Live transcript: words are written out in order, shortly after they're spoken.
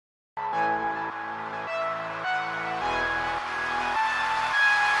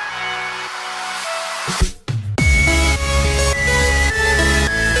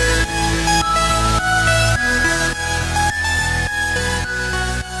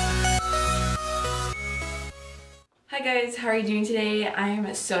guys, how are you doing today? I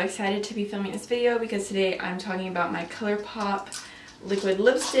am so excited to be filming this video because today I'm talking about my Colourpop liquid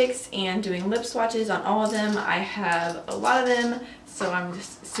lipsticks and doing lip swatches on all of them. I have a lot of them, so I'm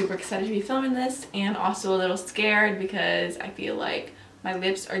just super excited to be filming this and also a little scared because I feel like my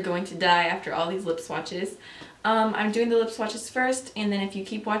lips are going to die after all these lip swatches. I'm doing the lip swatches first, and then if you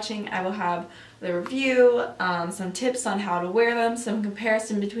keep watching I will have the review, some tips on how to wear them, some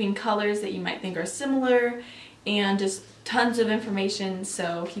comparison between colors that you might think are similar, and just tons of information,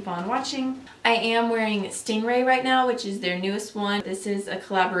 so keep on watching. I am wearing StingRAYE right now, which is their newest one. This is a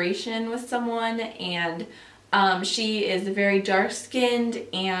collaboration with someone, and she is very dark skinned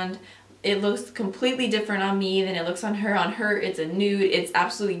and it looks completely different on me than it looks on her. On her it's a nude, it's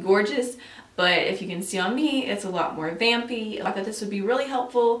absolutely gorgeous, but if you can see on me it's a lot more vampy. I thought this would be really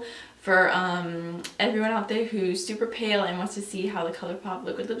helpful for everyone out there who's super pale and wants to see how the Colourpop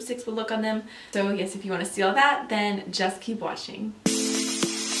liquid lipsticks will look on them. So yes, if you want to see all that, then just keep watching.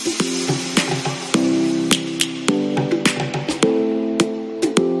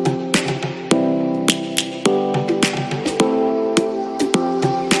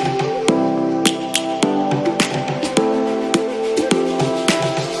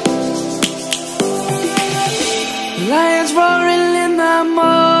 Lions roaring in the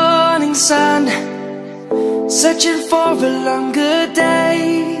morning sun, searching for a longer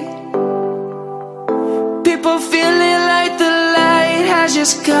day. People feeling like the light has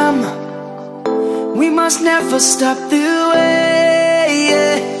just come. We must never stop the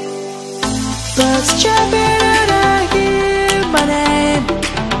way. Birds chirping and I hear my name,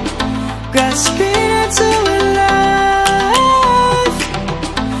 grasping into a life.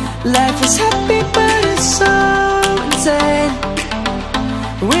 Life is happy but it's so insane.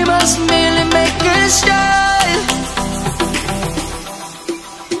 We must merely make a start.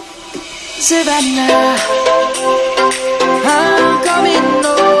 Savannah, I'm coming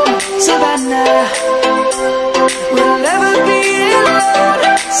home. Savannah, we'll never be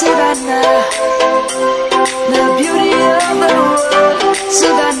alone. Savannah, the beauty of the world.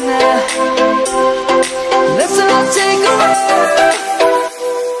 Savannah, let's all take a walk.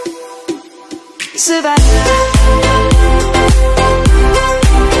 Savannah.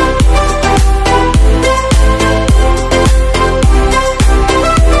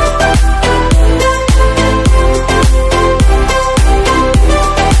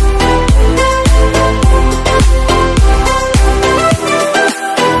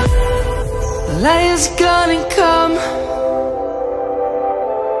 Lion's gonna come.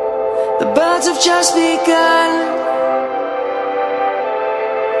 The birds have just begun.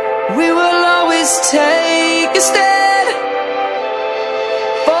 We will always take a stand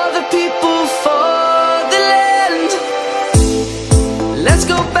for the people, for the land. Let's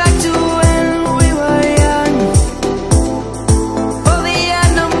go back to when we were young. For the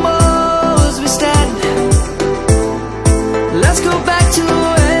animals we stand. Let's go back to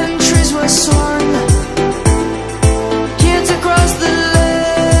when trees were swung.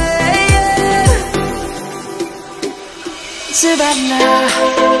 Savannah,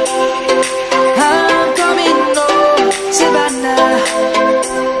 I'm coming home. Savannah,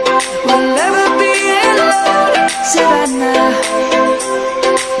 we'll never be alone. Savannah,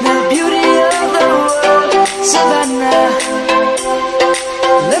 the beauty of the world. Savannah,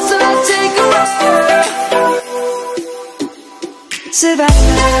 let's all take a walk.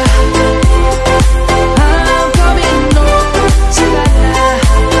 Savannah, I'm coming home. Savannah,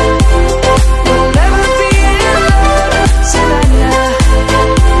 we'll never be alone. Savannah,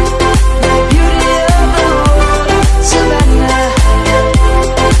 the beauty of the world. Savannah,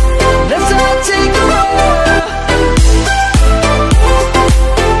 let's all take a walk.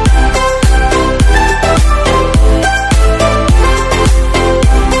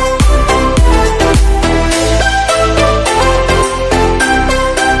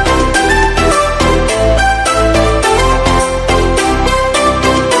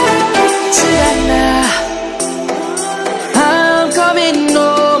 Savannah, I'm coming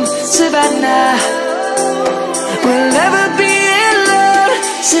home. Savannah, we'll never be alone.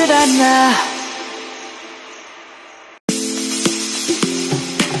 Savannah.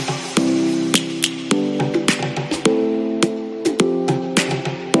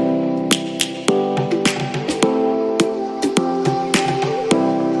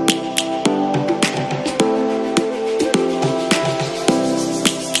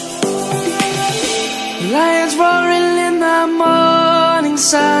 Lions roaring in the morning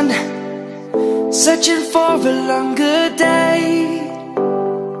sun, searching for a longer day.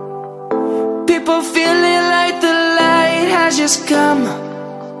 People feeling like the light has just come.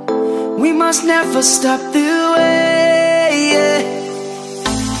 We must never stop the way.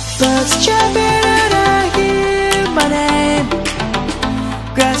 Birds chirping and I hear my name,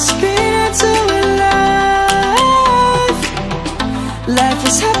 grasping into life. Life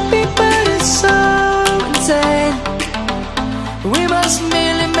is happy but it's so insane. We must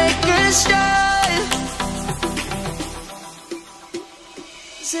merely make a start.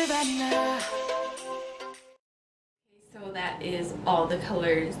 Savannah. So that is all the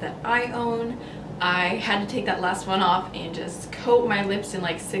colors that I own. I had to take that last one off and just coat my lips in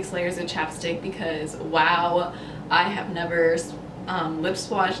like 6 layers of chapstick because wow, I have never lip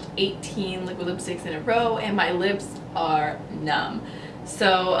swatched 18 liquid lipsticks in a row and my lips are numb.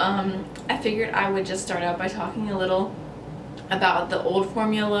 So I figured I would just start out by talking a little about the old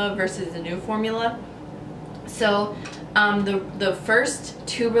formula versus the new formula. So the first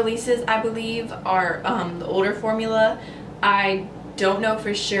 2 releases I believe are the older formula. I don't know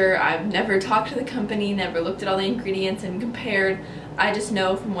for sure. I've never talked to the company, never looked at all the ingredients and compared. I just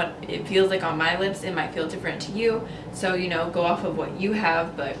know from what it feels like on my lips. It might feel different to you, so you know, go off of what you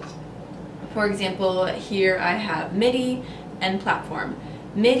have. But for example, here I have Midi and Platform.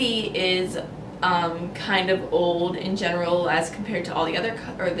 Midi is kind of old in general as compared to all the other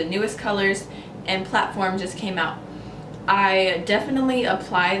the newest colors, and Platform just came out. I definitely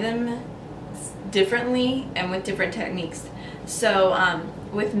apply them differently and with different techniques. So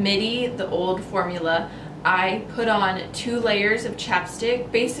with Midi, the old formula, I put on 2 layers of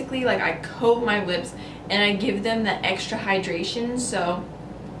chapstick. Basically, like, I coat my lips and I give them the extra hydration, so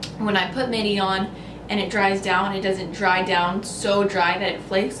when I put Midi on and it dries down, it doesn't dry down so dry that it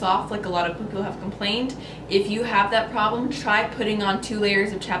flakes off like a lot of people have complained. If you have that problem, try putting on 2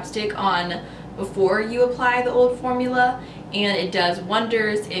 layers of chapstick on before you apply the old formula, and it does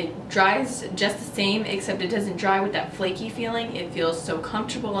wonders. It dries just the same, except it doesn't dry with that flaky feeling. It feels so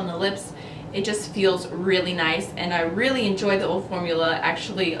comfortable on the lips. It just feels really nice, and I really enjoy the old formula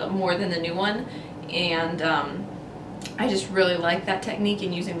actually more than the new one, and I just really like that technique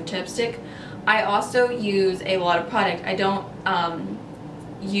in using the chapstick. I also use a lot of product. I don't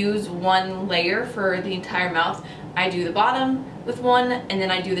use one layer for the entire mouth. I do the bottom with one and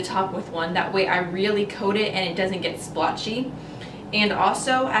then I do the top with one. That way I really coat it and it doesn't get splotchy. And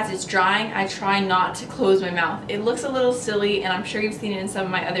also, as it's drying, I try not to close my mouth. It looks a little silly, and I'm sure you've seen it in some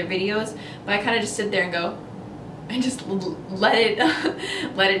of my other videos, but I kind of just sit there and go and just let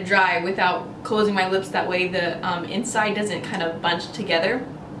it dry without closing my lips. That way the inside doesn't kind of bunch together.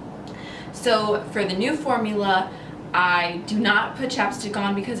 So for the new formula, I do not put chapstick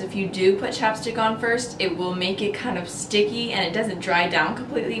on, because if you do put chapstick on first, it will make it kind of sticky and it doesn't dry down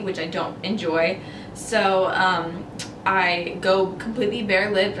completely, which I don't enjoy. So I go completely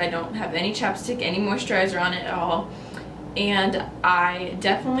bare lipped. I don't have any chapstick, any moisturizer on it at all. And I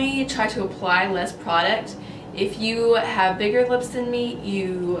definitely try to apply less product. If you have bigger lips than me,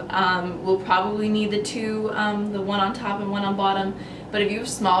 you will probably need the 2, the one on top and one on bottom. But if you have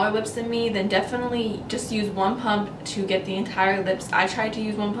smaller lips than me, then definitely just use 1 pump to get the entire lips. I try to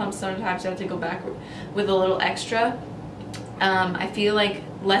use 1 pump. Sometimes I have to go back with a little extra. I feel like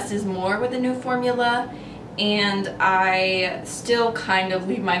less is more with the new formula, and I still kind of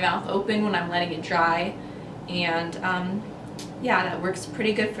leave my mouth open when I'm letting it dry, and yeah, that works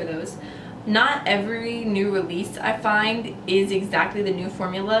pretty good for those. Not every new release I find is exactly the new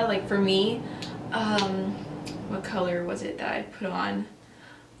formula. Like for me, what color was it that I put on?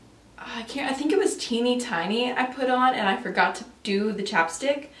 I think it was Teeny Tiny I put on, and I forgot to do the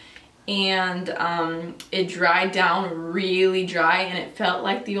chapstick, and it dried down really dry, and it felt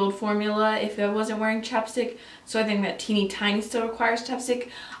like the old formula if I wasn't wearing chapstick. So I think that Teeny Tiny still requires chapstick.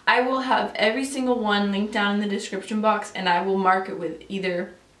 I will have every single one linked down in the description box, and I will mark it with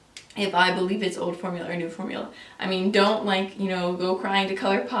either if I believe it's old formula or new formula. I mean, don't, like, you know, go crying to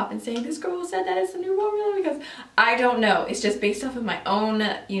Colourpop and saying this girl said that it's the new formula, because I don't know. It's just based off of my own,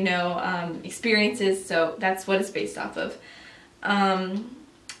 you know, experiences, so that's what it's based off of.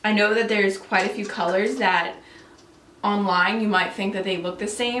 I know that there's quite a few colors that online you might think that they look the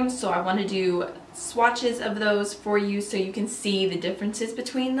same, so I want to do swatches of those for you so you can see the differences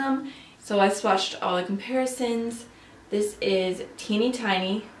between them. So I swatched all the comparisons. This is Teeny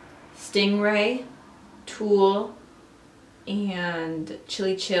Tiny, StingRAYE, Tulle, and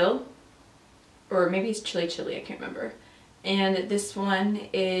Chili Chill, or maybe it's Chili Chili, I can't remember. And this one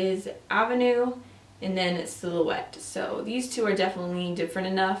is Avenue, and then it's Silhouette. So these 2 are definitely different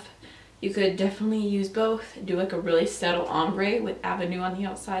enough. You could definitely use both. Do like a really subtle ombre with Avenue on the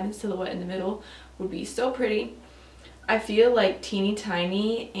outside and Silhouette in the middle. Would be so pretty. I feel like Teeny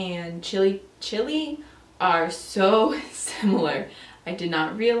Tiny and Chili Chili are so similar. I did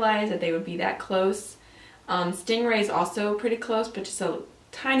not realize that they would be that close. StingRAYE is also pretty close, but just a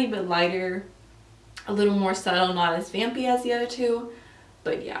tiny bit lighter, a little more subtle, not as vampy as the other two.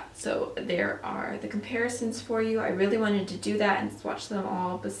 But yeah, so there are the comparisons for you. I really wanted to do that and swatch them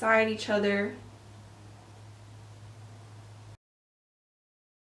all beside each other.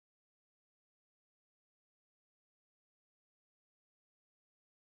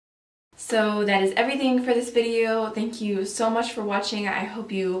 So that is everything for this video. Thank you so much for watching. I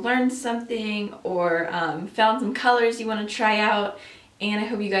hope you learned something or found some colors you want to try out. And I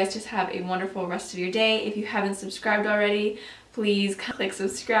hope you guys just have a wonderful rest of your day. If you haven't subscribed already, please click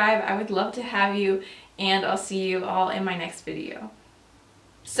subscribe. I would love to have you, and I'll see you all in my next video.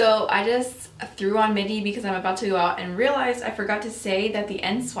 So I just threw on Midi because I'm about to go out and realized I forgot to say that the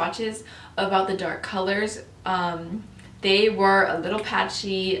end swatches about the dark colors, they were a little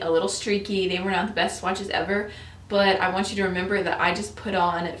patchy, a little streaky. They were not the best swatches ever, but I want you to remember that I just put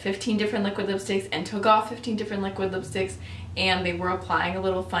on 15 different liquid lipsticks and took off 15 different liquid lipsticks, and they were applying a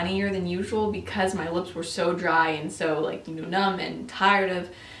little funnier than usual because my lips were so dry and so, like, you know, numb and tired of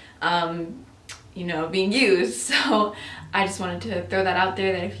you know, being used. So I just wanted to throw that out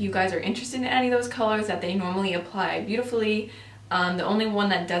there, that if you guys are interested in any of those colors, that they normally apply beautifully. The only one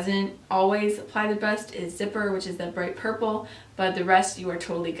that doesn't always apply the best is Zipper, which is that bright purple, but the rest you are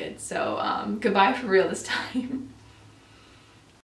totally good. So goodbye for real this time.